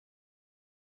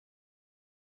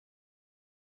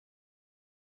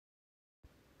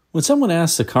When someone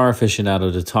asks a car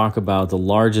aficionado to talk about the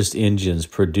largest engines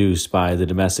produced by the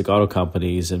domestic auto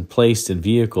companies and placed in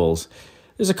vehicles,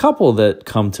 there's a couple that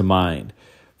come to mind.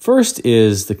 First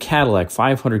is the Cadillac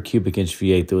 500 cubic inch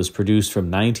V8 that was produced from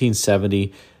 1970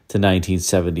 to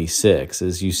 1976.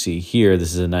 As you see here, this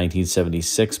is a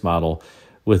 1976 model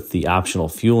with the optional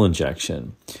fuel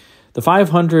injection. The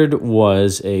 500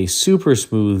 was a super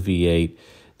smooth V8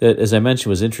 that, as I mentioned,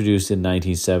 was introduced in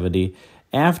 1970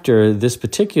 after this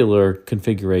particular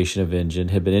configuration of engine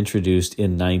had been introduced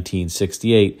in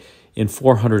 1968 in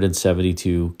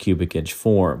 472 cubic inch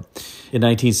form. In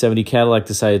 1970, Cadillac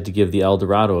decided to give the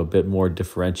Eldorado a bit more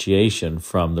differentiation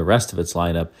from the rest of its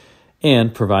lineup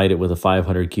and provide it with a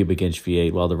 500 cubic inch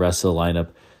V8 while the rest of the lineup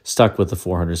stuck with the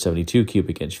 472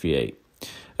 cubic inch V8.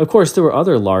 Of course, there were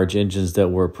other large engines that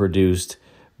were produced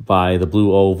by the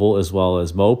Blue Oval as well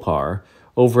as Mopar.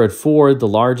 Over at Ford, the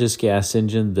largest gas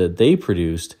engine that they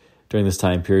produced during this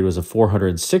time period was a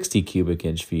 460 cubic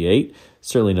inch V8,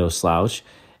 certainly no slouch,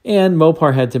 and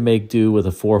Mopar had to make do with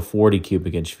a 440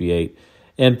 cubic inch V8,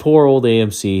 and poor old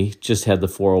AMC just had the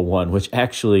 401, which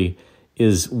actually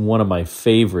is one of my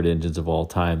favorite engines of all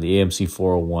time. The AMC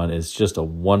 401 is just a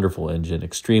wonderful engine,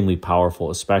 extremely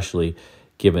powerful, especially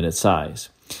given its size.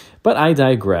 But I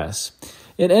digress.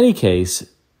 In any case,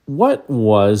 what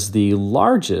was the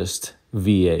largest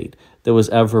V8 that was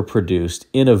ever produced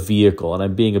in a vehicle? And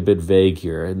I'm being a bit vague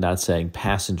here and not saying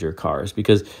passenger cars,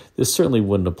 because this certainly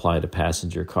wouldn't apply to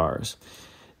passenger cars.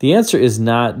 The answer is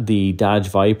not the Dodge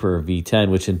Viper V10,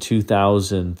 which in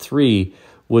 2003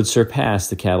 would surpass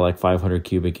the Cadillac 500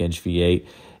 cubic inch V8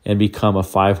 and become a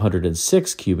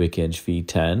 506 cubic inch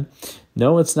V10.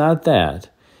 No, it's not that.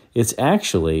 It's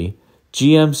actually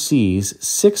GMC's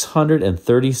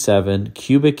 637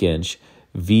 cubic inch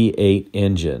V8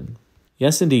 engine.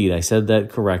 Yes, indeed, I said that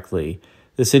correctly.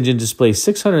 This engine displays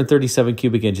 637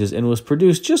 cubic inches and was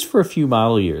produced just for a few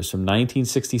model years, from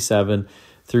 1967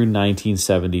 through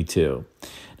 1972.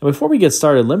 Now, before we get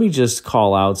started, let me just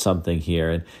call out something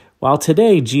here. And while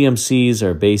today GMCs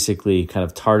are basically kind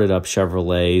of tarted up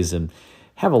Chevrolets and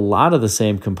have a lot of the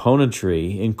same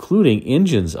componentry, including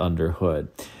engines under hood,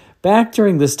 back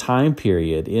during this time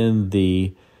period in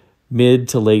the mid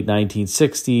to late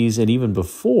 1960s and even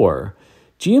before,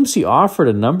 GMC offered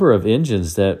a number of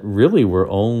engines that really were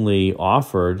only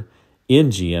offered in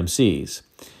GMCs.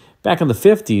 Back in the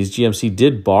 50s, GMC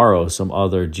did borrow some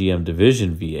other GM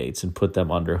division V8s and put them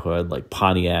under hood, like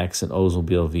Pontiacs and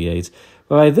Oldsmobile V8s.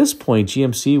 But by this point,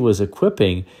 GMC was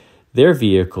equipping their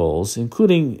vehicles,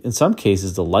 including, in some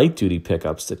cases, the light-duty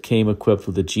pickups that came equipped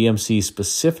with a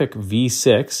GMC-specific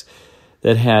V6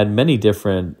 that had many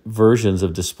different versions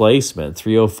of displacement: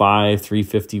 305,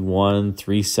 351,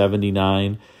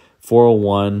 379,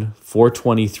 401,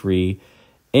 423,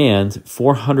 and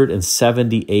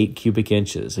 478 cubic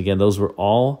inches. Again, those were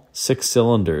all 6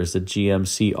 cylinders that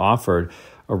GMC offered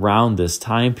around this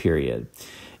time period.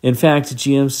 In fact,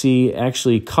 GMC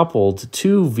actually coupled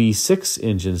 2 V6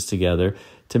 engines together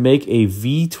to make a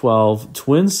V12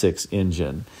 twin-six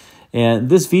engine. And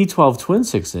this V12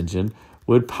 twin-six engine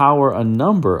would power a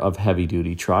number of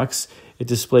heavy-duty trucks. It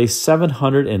displays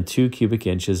 702 cubic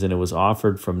inches, and it was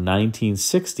offered from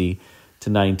 1960 to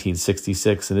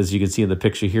 1966. And as you can see in the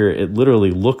picture here, it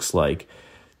literally looks like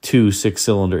 2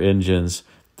 6-cylinder engines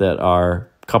that are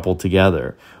coupled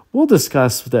together. We'll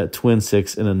discuss that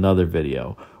twin-six in another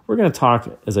video. We're going to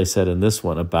talk, as I said in this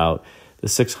one, about the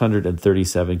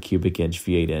 637 cubic inch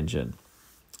V8 engine.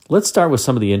 Let's start with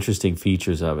some of the interesting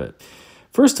features of it.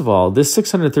 First of all, this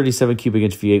 637 cubic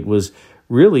inch V8 was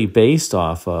really based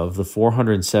off of the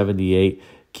 478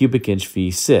 cubic inch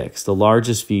V6, the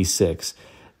largest V6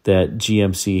 that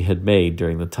GMC had made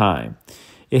during the time.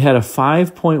 It had a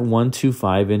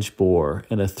 5.125 inch bore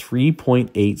and a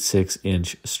 3.86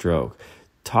 inch stroke.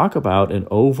 Talk about an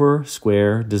over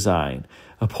square design.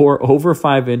 A bore over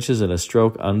 5 inches and a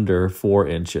stroke under 4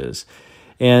 inches.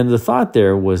 And the thought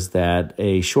there was that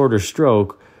a shorter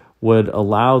stroke would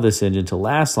allow this engine to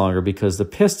last longer because the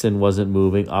piston wasn't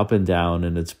moving up and down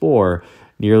in its bore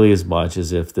nearly as much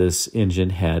as if this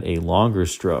engine had a longer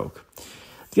stroke.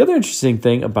 The other interesting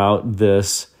thing about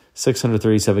this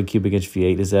 637 cubic inch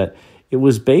V8 is that it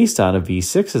was based on a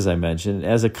V6, as I mentioned.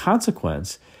 As a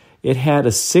consequence, it had a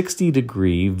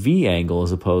 60-degree V angle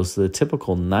as opposed to the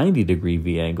typical 90-degree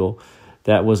V angle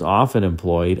that was often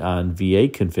employed on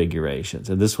V8 configurations.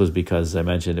 And this was because, as I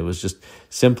mentioned, it was just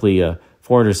simply a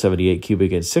 478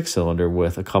 cubic inch 6-cylinder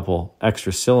with a couple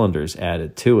extra cylinders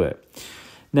added to it.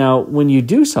 Now, when you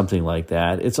do something like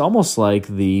that, it's almost like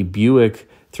the Buick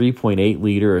 3.8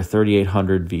 liter or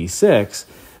 3800 V6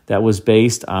 that was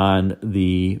based on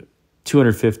the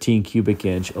 215 cubic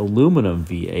inch aluminum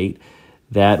V8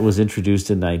 that was introduced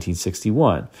in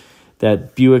 1961.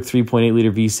 That Buick 3.8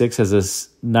 liter V6 has a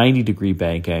 90-degree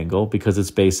bank angle because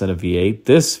it's based on a V8.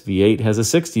 This V8 has a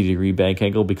 60-degree bank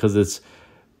angle because it's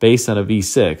based on a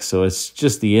V6, so it's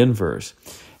just the inverse.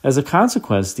 As a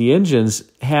consequence, the engines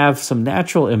have some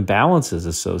natural imbalances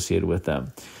associated with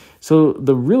them. So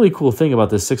the really cool thing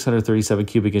about this 637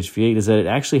 cubic inch V8 is that it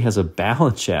actually has a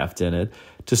balance shaft in it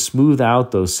to smooth out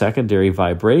those secondary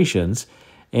vibrations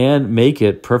and make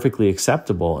it perfectly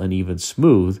acceptable and even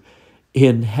smooth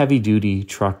in heavy-duty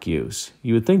truck use.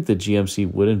 You would think that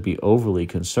GMC wouldn't be overly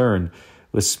concerned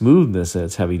with smoothness in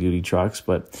its heavy-duty trucks,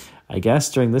 but I guess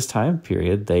during this time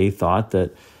period, they thought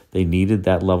that they needed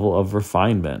that level of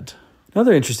refinement.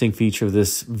 Another interesting feature of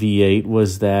this V8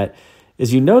 was that,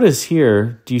 as you notice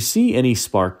here, do you see any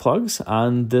spark plugs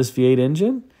on this V8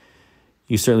 engine?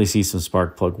 You certainly see some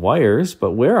spark plug wires,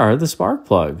 but where are the spark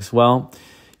plugs? Well,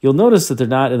 you'll notice that they're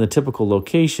not in the typical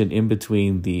location in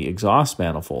between the exhaust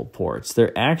manifold ports.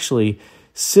 They're actually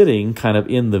sitting kind of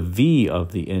in the V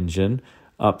of the engine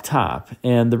up top.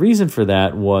 And the reason for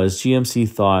that was GMC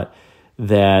thought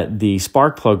that the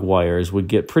spark plug wires would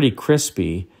get pretty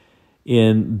crispy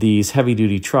in these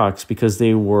heavy-duty trucks because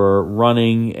they were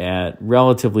running at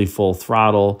relatively full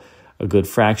throttle a good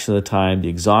fraction of the time. The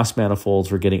exhaust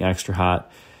manifolds were getting extra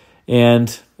hot.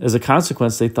 And as a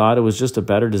consequence, they thought it was just a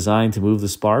better design to move the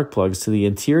spark plugs to the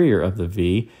interior of the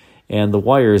V and the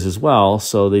wires as well,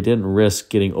 so they didn't risk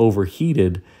getting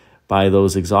overheated by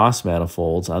those exhaust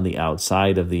manifolds on the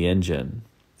outside of the engine.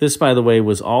 This, by the way,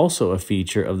 was also a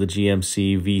feature of the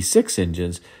GMC V6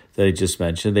 engines that I just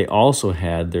mentioned. They also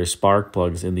had their spark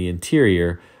plugs in the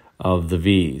interior of the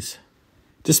Vs.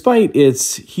 Despite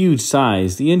its huge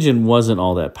size, the engine wasn't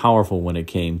all that powerful when it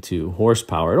came to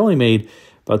horsepower. It only made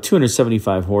about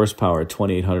 275 horsepower at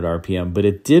 2,800 RPM, but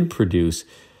it did produce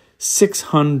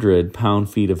 600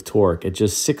 pound-feet of torque at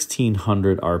just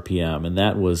 1,600 RPM, and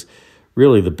that was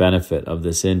really the benefit of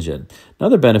this engine.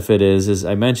 Another benefit is, as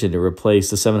I mentioned, it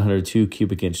replaced the 702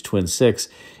 cubic inch twin six,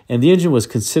 and the engine was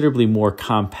considerably more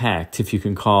compact, if you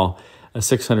can call a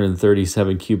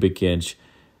 637 cubic inch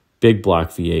big block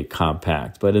V8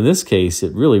 compact. But in this case,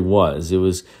 it really was. It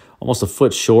was almost a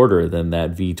foot shorter than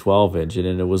that V12 engine,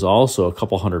 and it was also a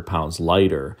couple hundred pounds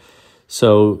lighter.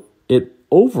 So it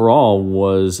overall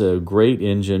was a great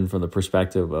engine from the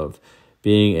perspective of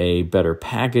being a better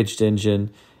packaged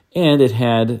engine, and it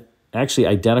had actually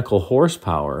identical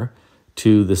horsepower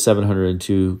to the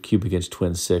 702 cubic inch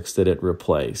twin six that it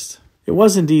replaced. It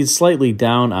was indeed slightly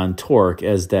down on torque,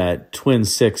 as that twin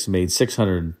six made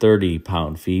 630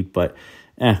 pound-feet, but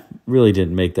really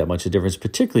didn't make that much of a difference,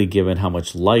 particularly given how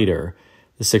much lighter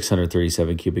the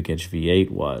 637 cubic inch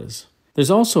V8 was. There's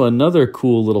also another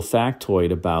cool little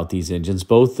factoid about these engines,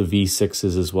 both the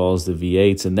V6s as well as the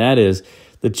V8s, and that is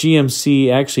that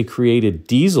GMC actually created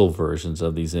diesel versions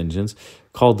of these engines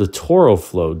called the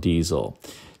ToroFlow diesel.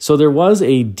 So there was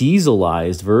a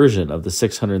dieselized version of the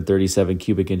 637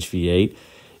 cubic inch V8.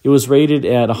 It was rated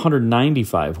at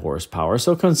 195 horsepower,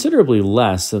 so considerably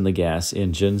less than the gas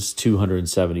engine's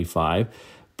 275.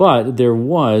 But there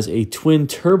was a twin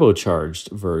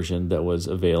turbocharged version that was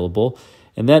available,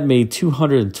 and that made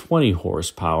 220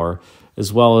 horsepower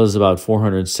as well as about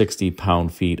 460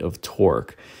 pound-feet of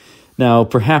torque. Now,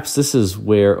 perhaps this is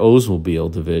where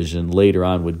Oldsmobile division later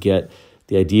on would get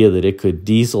the idea that it could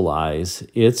dieselize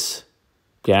its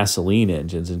gasoline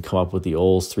engines and come up with the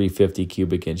Olds 350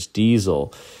 cubic inch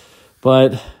diesel.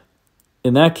 But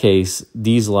in that case,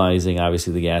 dieselizing,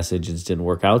 obviously the gas engines didn't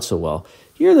work out so well.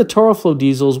 Here, the ToroFlow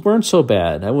diesels weren't so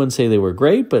bad. I wouldn't say they were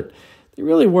great, but they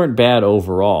really weren't bad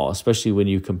overall, especially when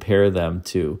you compare them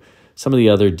to some of the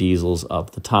other diesels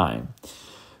of the time.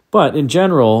 But in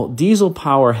general, diesel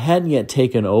power hadn't yet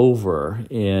taken over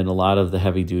in a lot of the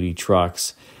heavy-duty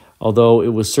trucks, although it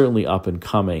was certainly up and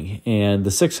coming. And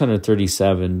the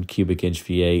 637 cubic inch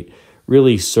V8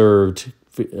 really served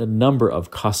a number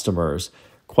of customers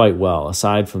quite well,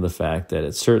 aside from the fact that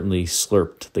it certainly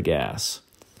slurped the gas.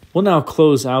 We'll now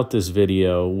close out this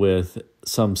video with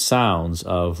some sounds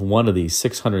of one of these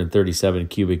 637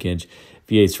 cubic inch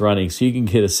V8s running so you can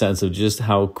get a sense of just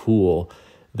how cool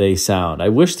they sound. I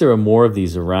wish there were more of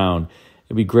these around.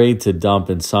 It'd be great to dump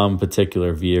in some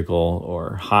particular vehicle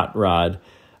or hot rod.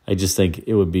 I just think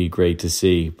it would be great to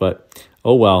see. But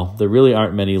oh well, there really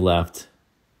aren't many left.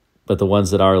 But the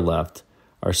ones that are left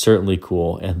are certainly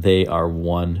cool, and they are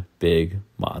one big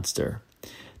monster.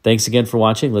 Thanks again for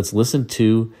watching. Let's listen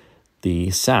to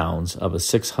the sounds of a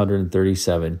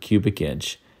 637 cubic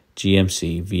inch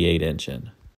GMC V8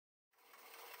 engine.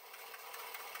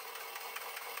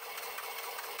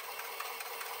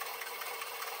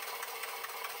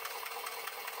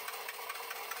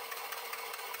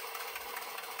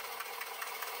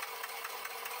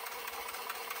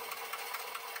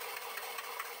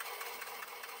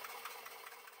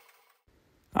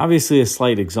 Obviously a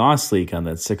slight exhaust leak on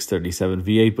that 637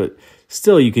 V8, but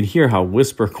still you can hear how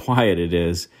whisper quiet it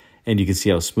is, and you can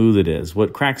see how smooth it is.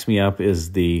 What cracks me up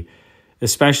is the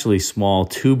especially small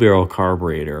 2-barrel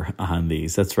carburetor on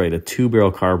these. That's right, a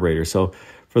 2-barrel carburetor. So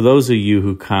for those of you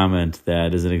who comment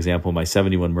that, as an example, my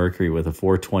 71 Mercury with a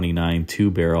 429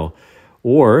 2-barrel,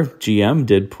 or GM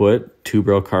did put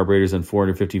 2-barrel carburetors on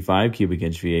 455 cubic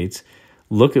inch V8s,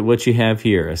 look at what you have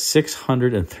here, a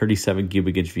 637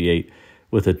 cubic inch V8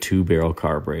 with a 2-barrel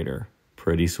carburetor.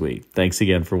 Pretty sweet. Thanks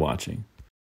again for watching.